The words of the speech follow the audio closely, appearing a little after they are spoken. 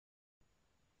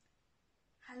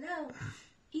Hello,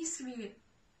 Eastview.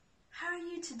 How are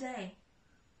you today?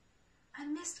 I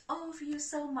missed all of you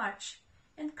so much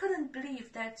and couldn't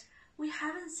believe that we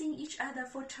haven't seen each other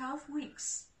for 12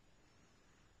 weeks.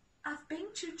 I've been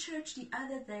to church the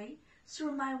other day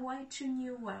through my way to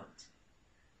New World.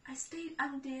 I stayed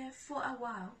on there for a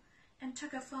while and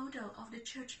took a photo of the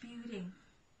church building.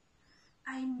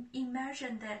 I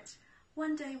imagined that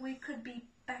one day we could be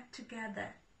back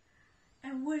together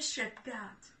and worship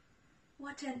God.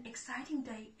 What an exciting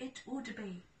day it would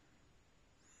be.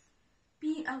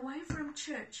 Being away from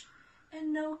church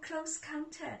and no close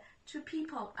contact to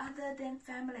people other than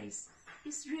families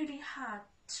is really hard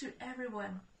to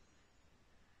everyone.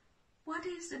 What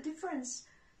is the difference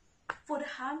for the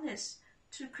hardness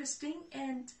to Christian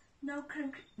and no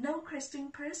Christian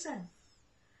person?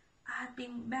 I've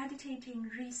been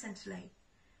meditating recently,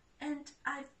 and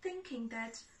I'm thinking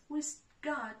that with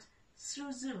God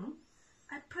through Zoom,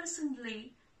 I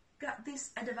personally got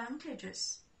these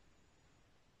advantages.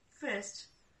 First,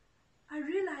 I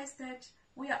realized that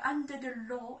we are under the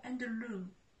law and the rule.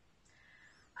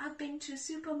 I've been to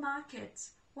supermarkets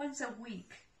once a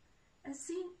week and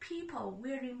seen people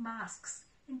wearing masks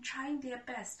and trying their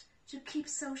best to keep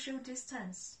social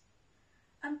distance.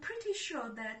 I'm pretty sure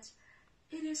that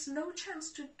it is no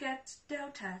chance to get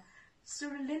Delta, so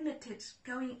limited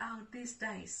going out these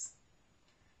days.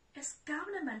 As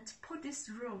government put these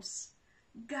rules,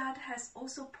 God has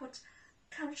also put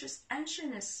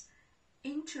conscientiousness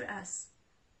into us,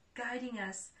 guiding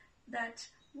us that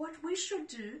what we should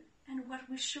do and what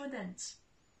we shouldn't.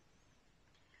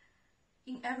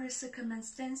 In every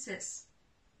circumstances,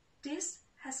 this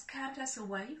has kept us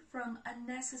away from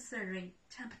unnecessary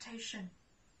temptation.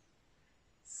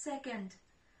 Second,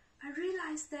 I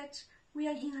realize that we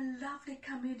are in a lovely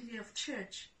community of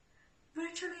church,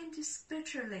 virtually and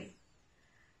spiritually.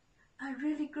 I'm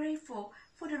really grateful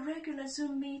for the regular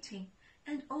Zoom meeting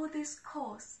and all these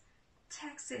calls,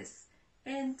 texts,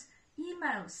 and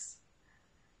emails.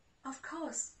 Of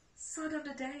course, thought of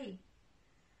the day.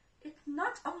 It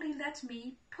not only let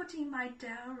me put in my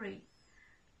diary,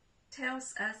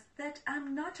 tells us that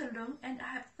I'm not alone and I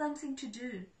have something to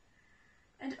do,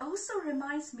 and also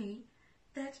reminds me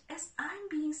that as I'm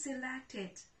being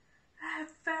selected, I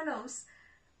have fellows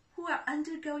who are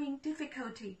undergoing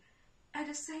difficulty at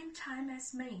the same time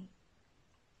as me.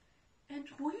 And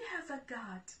we have a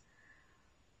God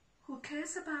who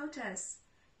cares about us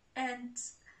and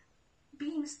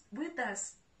being with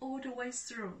us all the way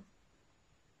through.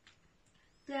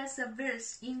 There's a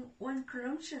verse in 1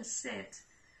 Corinthians said,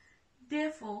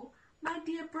 "Therefore, my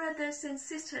dear brothers and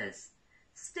sisters,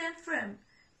 stand firm,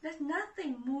 let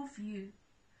nothing move you.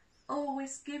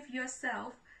 Always give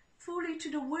yourself fully to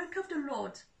the work of the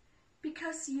Lord,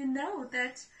 because you know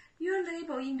that your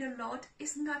labor in the Lord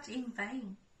is not in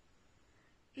vain."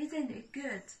 Isn't it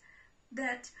good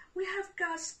that we have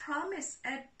God's promise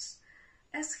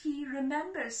as He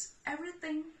remembers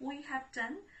everything we have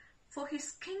done for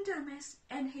His kingdom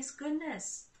and His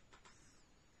goodness?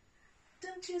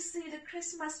 Don't you see the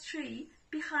Christmas tree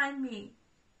behind me?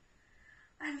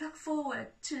 I look forward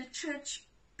to the church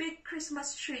big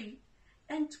Christmas tree,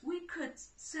 and we could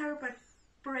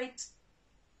celebrate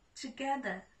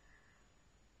together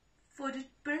for the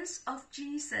birth of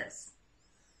Jesus.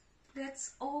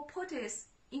 Let's all put this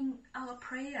in our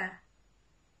prayer.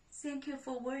 Thank you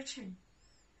for watching.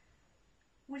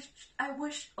 I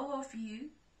wish all of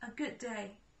you a good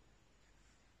day.